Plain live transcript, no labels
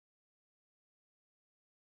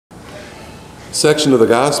section of the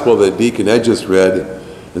gospel that Deacon Ed just read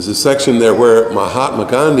is a section there where Mahatma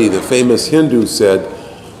Gandhi, the famous Hindu, said,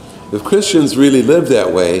 if Christians really live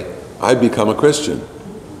that way, I'd become a Christian.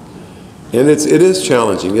 And it is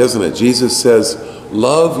challenging, isn't it? Jesus says,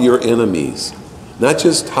 love your enemies. Not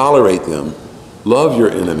just tolerate them, love your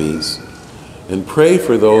enemies and pray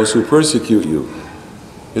for those who persecute you.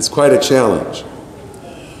 It's quite a challenge.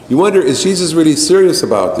 You wonder, is Jesus really serious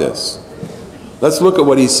about this? Let's look at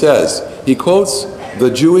what he says. He quotes the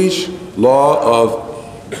Jewish law of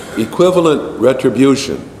equivalent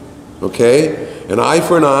retribution. Okay? An eye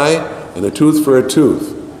for an eye and a tooth for a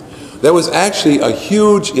tooth. That was actually a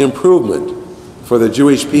huge improvement for the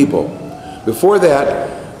Jewish people. Before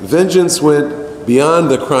that, vengeance went beyond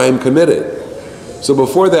the crime committed. So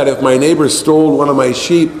before that, if my neighbor stole one of my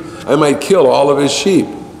sheep, I might kill all of his sheep.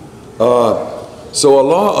 So a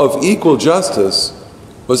law of equal justice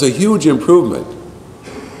was a huge improvement.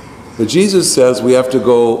 But Jesus says we have to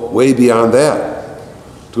go way beyond that,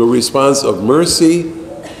 to a response of mercy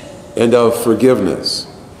and of forgiveness.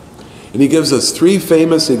 And he gives us three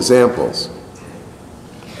famous examples.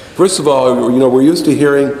 First of all, we're used to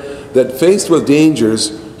hearing that faced with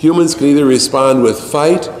dangers, humans can either respond with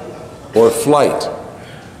fight or flight.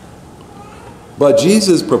 But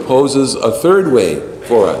Jesus proposes a third way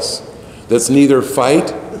for us that's neither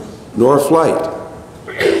fight nor flight.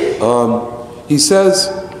 He says,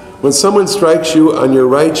 when someone strikes you on your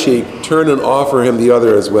right cheek, turn and offer him the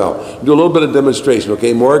other as well. Do a little bit of demonstration,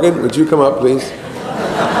 okay? Morgan, would you come up, please?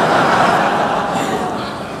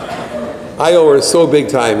 I owe her so big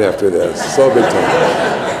time after this, so big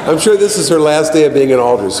time. I'm sure this is her last day of being an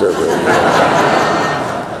altar server.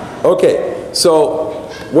 Okay, so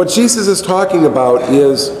what Jesus is talking about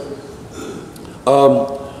is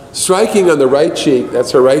striking on the right cheek,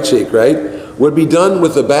 that's her right cheek, right, would be done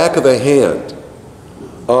with the back of the hand.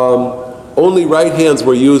 Only right hands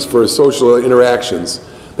were used for social interactions.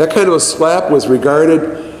 That kind of a slap was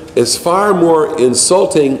regarded as far more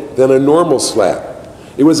insulting than a normal slap.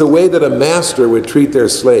 It was a way that a master would treat their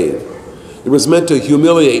slave. It was meant to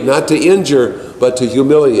humiliate, not to injure, but to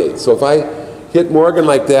humiliate. So if I hit Morgan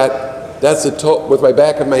like that, that's with my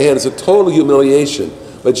back of my hand, it's a total humiliation.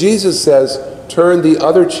 But Jesus says, turn the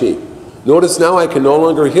other cheek. Notice now I can no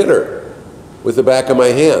longer hit her with the back of my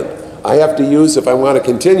hand. I have to use, if I want to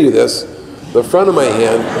continue this, the front of my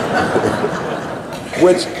hand,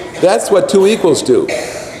 which that's what two equals do.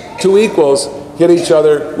 Two equals hit each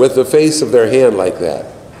other with the face of their hand like that.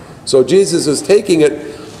 So Jesus is taking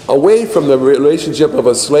it away from the relationship of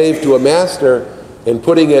a slave to a master and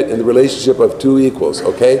putting it in the relationship of two equals,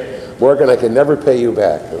 okay? Morgan, I can never pay you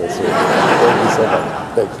back. Thank you so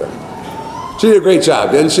much. Thanks, sir. She did a great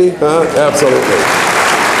job, didn't she? Huh? Absolutely.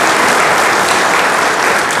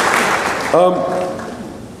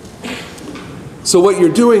 So what you're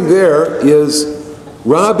doing there is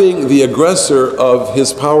robbing the aggressor of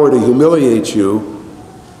his power to humiliate you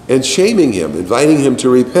and shaming him, inviting him to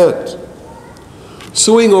repent.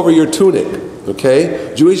 Suing over your tunic,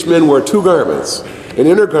 okay? Jewish men wore two garments, an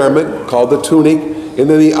inner garment called the tunic, and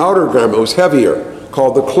then the outer garment was heavier,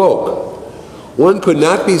 called the cloak. One could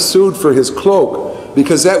not be sued for his cloak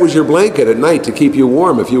because that was your blanket at night to keep you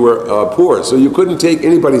warm if you were poor, so you couldn't take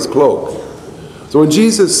anybody's cloak. So when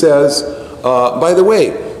Jesus says, by the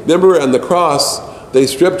way, remember on the cross, they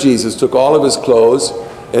stripped Jesus, took all of his clothes,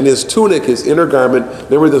 and his tunic, his inner garment,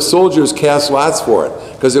 remember the soldiers cast lots for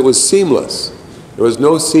it because it was seamless. There was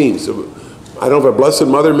no seams. I don't know if a Blessed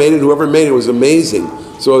Mother made it, whoever made it was amazing.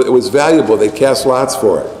 So it was valuable, they cast lots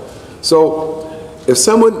for it. So if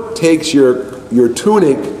someone takes your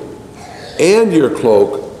tunic and your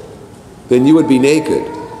cloak, then you would be naked.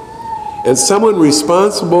 And someone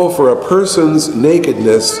responsible for a person's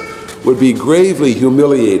nakedness would be gravely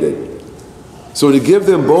humiliated. So to give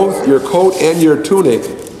them both your coat and your tunic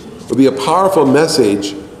would be a powerful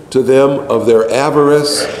message to them of their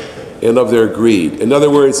avarice and of their greed. In other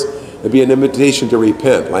words, it'd be an invitation to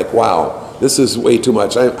repent, like, wow, this is way too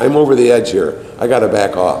much. I'm over the edge here. I got to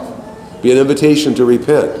back off. Be an invitation to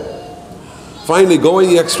repent. Finally, going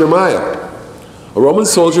the extra mile. A Roman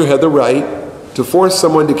soldier had the right to force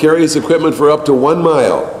someone to carry his equipment for up to 1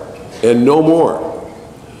 mile and no more.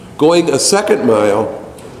 Going a second mile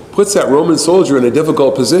puts that Roman soldier in a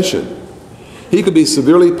difficult position. He could be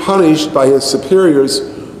severely punished by his superiors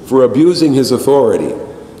for abusing his authority.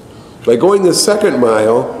 By going the second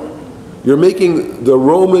mile, you're making the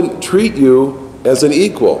Roman treat you as an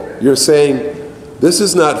equal. You're saying, this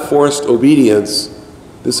is not forced obedience,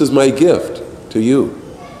 this is my gift to you.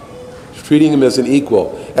 Treating him as an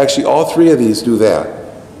equal. Actually, all three of these do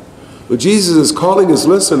that. But Jesus is calling his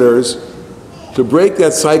listeners to break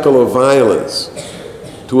that cycle of violence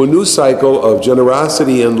to a new cycle of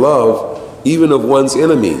generosity and love, even of one's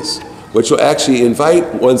enemies, which will actually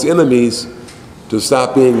invite one's enemies to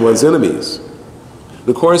stop being one's enemies. And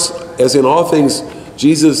of course, as in all things,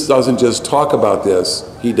 Jesus doesn't just talk about this,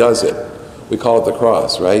 he does it. We call it the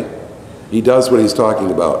cross, right? He does what he's talking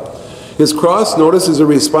about. His cross, notice, is a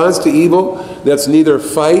response to evil that's neither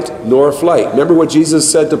fight nor flight. Remember what Jesus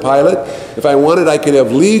said to Pilate? If I wanted, I could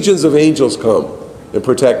have legions of angels come and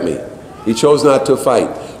protect me. He chose not to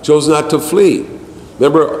fight, chose not to flee.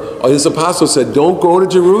 Remember, his apostles said, don't go to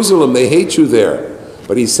Jerusalem, they hate you there.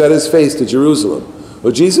 But he set his face to Jerusalem.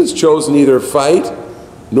 Well, Jesus chose neither fight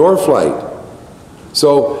nor flight.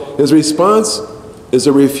 So his response is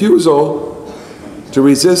a refusal to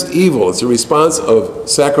resist evil. It's a response of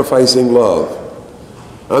sacrificing love.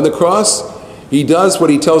 On the cross, he does what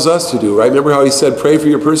he tells us to do, right? Remember how he said, pray for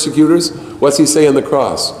your persecutors? What's he say on the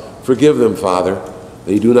cross? Forgive them, Father.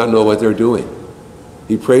 They do not know what they're doing.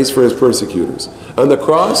 He prays for his persecutors. On the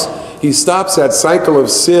cross, he stops that cycle of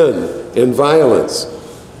sin and violence,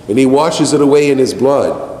 and he washes it away in his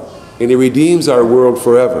blood, and he redeems our world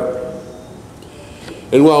forever.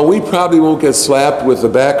 And while we probably won't get slapped with the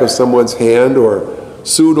back of someone's hand or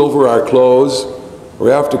sued over our clothes or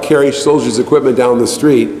have to carry soldiers' equipment down the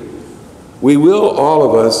street, we will, all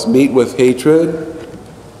of us, meet with hatred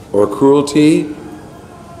or cruelty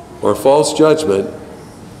or false judgment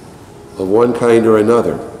of one kind or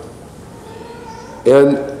another.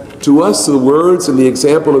 And to us, the words and the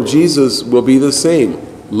example of Jesus will be the same.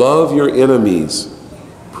 Love your enemies.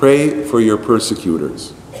 Pray for your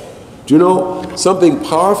persecutors. Do you know, something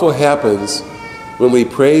powerful happens when we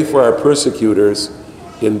pray for our persecutors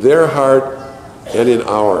in their heart and in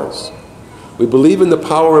ours. We believe in the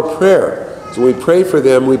power of prayer. So when we pray for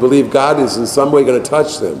them, we believe God is in some way going to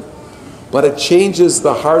touch them. But it changes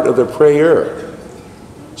the heart of the prayer.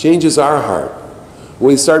 Changes our heart. When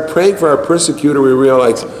we start praying for our persecutor, we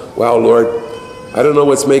realize, wow, Lord, I don't know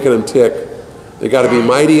what's making them tick. They got to be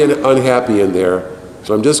mighty and unhappy in there.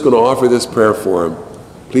 So I'm just going to offer this prayer for them.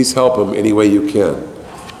 Please help them any way you can.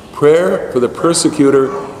 Prayer for the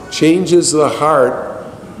persecutor changes the heart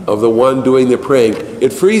of the one doing the praying.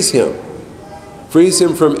 It frees him. Frees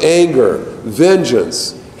him from anger,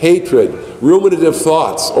 vengeance, hatred, ruminative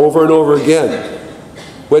thoughts over and over again,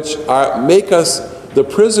 which make us the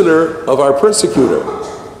prisoner of our persecutor.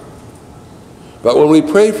 But when we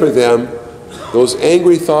pray for them, those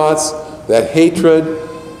angry thoughts, that hatred,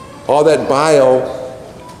 all that bile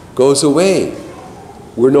goes away.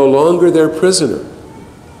 We're no longer their prisoner.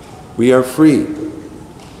 We are free.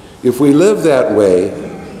 If we live that way,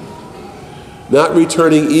 not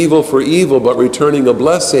returning evil for evil, but returning a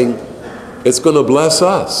blessing, it's going to bless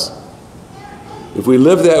us. If we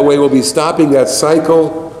live that way, we'll be stopping that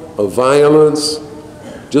cycle of violence,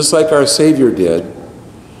 just like our Savior did,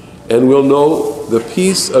 and we'll know the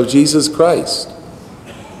peace of Jesus Christ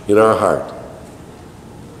in our heart.